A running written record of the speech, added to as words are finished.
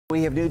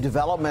We have new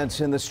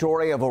developments in the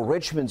story of a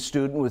Richmond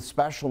student with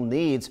special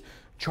needs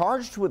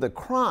charged with a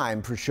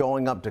crime for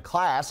showing up to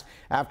class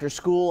after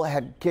school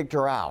had kicked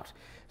her out.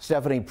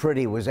 Stephanie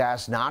Pretty was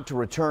asked not to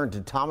return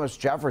to Thomas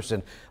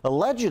Jefferson,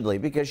 allegedly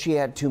because she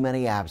had too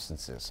many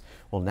absences.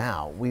 Well,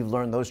 now we've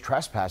learned those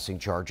trespassing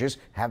charges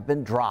have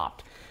been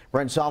dropped.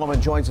 Brent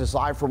Solomon joins us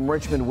live from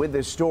Richmond with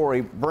this story.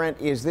 Brent,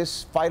 is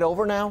this fight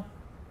over now?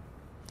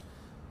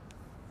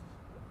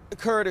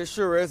 Kurt, it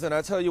sure is, and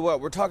I tell you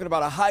what, we're talking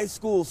about a high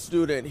school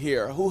student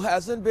here who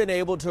hasn't been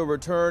able to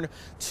return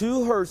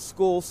to her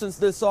school since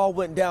this all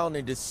went down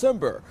in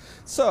December.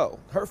 So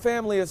her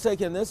family has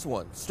taken this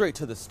one straight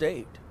to the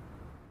state.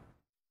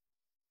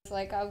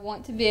 Like, I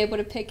want to be able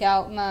to pick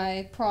out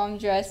my prom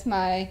dress,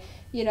 my,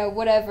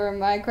 whatever,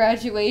 my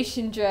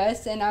graduation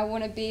dress, and I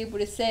want to be able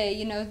to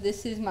say,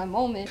 this is my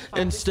moment.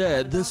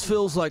 Instead, this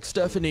feels like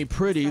Stephanie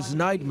Pretty's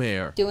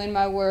nightmare. Doing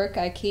my work,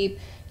 I keep,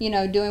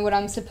 doing what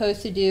I'm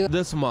supposed to do.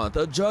 This month,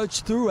 a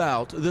judge threw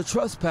out the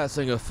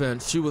trespassing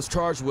offense she was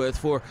charged with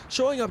for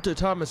showing up to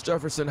Thomas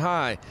Jefferson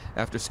High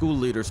after school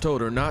leaders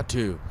told her not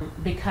to.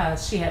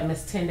 Because she had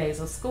missed 10 days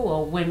of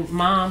school. When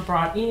mom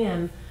brought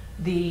in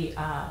the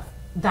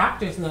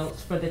doctor's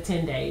notes for the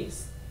 10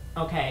 days,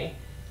 okay,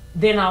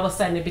 then all of a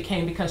sudden it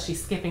became because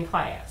she's skipping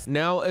class.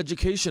 Now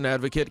education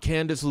advocate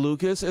Candace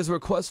Lucas is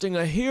requesting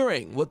a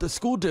hearing with the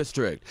school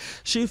district.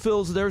 She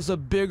feels there's a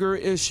bigger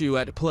issue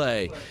at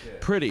play.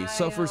 Pretty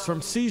suffers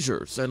from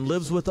seizures and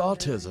lives with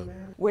autism.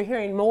 We're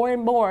hearing more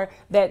and more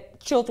that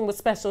children with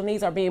special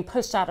needs are being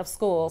pushed out of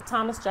school.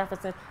 Thomas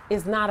Jefferson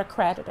is not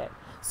accredited.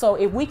 So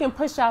if we can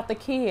push out the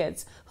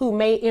kids who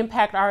may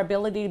impact our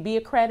ability to be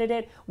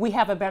accredited, we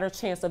have a better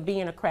chance of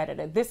being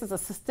accredited. This is a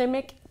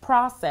systemic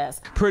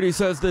process. Pretty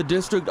says the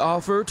district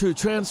offered to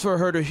transfer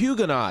her to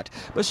Huguenot,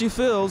 but she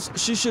feels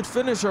she should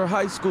finish her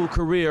high school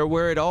career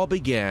where it all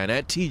began,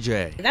 at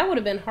TJ. That would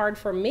have been hard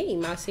for me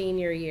my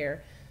senior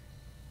year,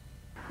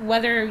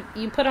 whether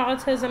you put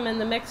autism in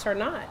the mix or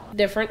not.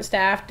 Different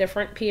staff,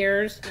 different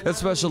peers.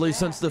 Especially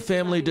since the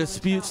family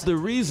disputes the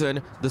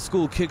reason the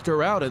school kicked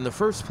her out in the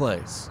first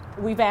place.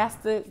 We've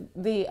asked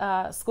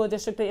the school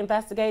district to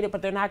investigate it,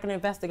 but they're not going to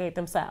investigate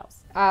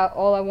themselves.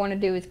 All I want to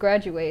do is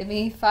graduate.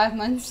 Me 5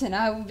 months and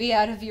I will be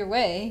out of your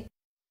way.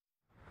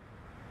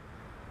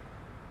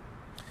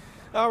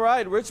 All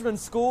right, Richmond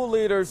school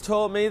leaders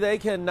told me they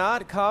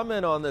cannot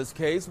comment on this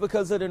case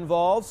because it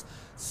involves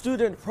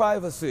student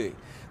privacy.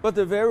 But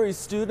the very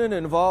student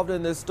involved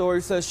in this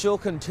story says she'll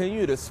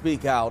continue to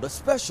speak out,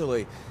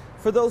 especially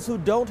for those who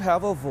don't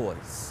have a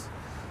voice.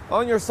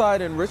 On your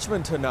side in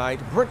Richmond tonight,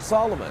 Brent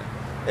Solomon,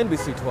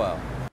 NBC 12.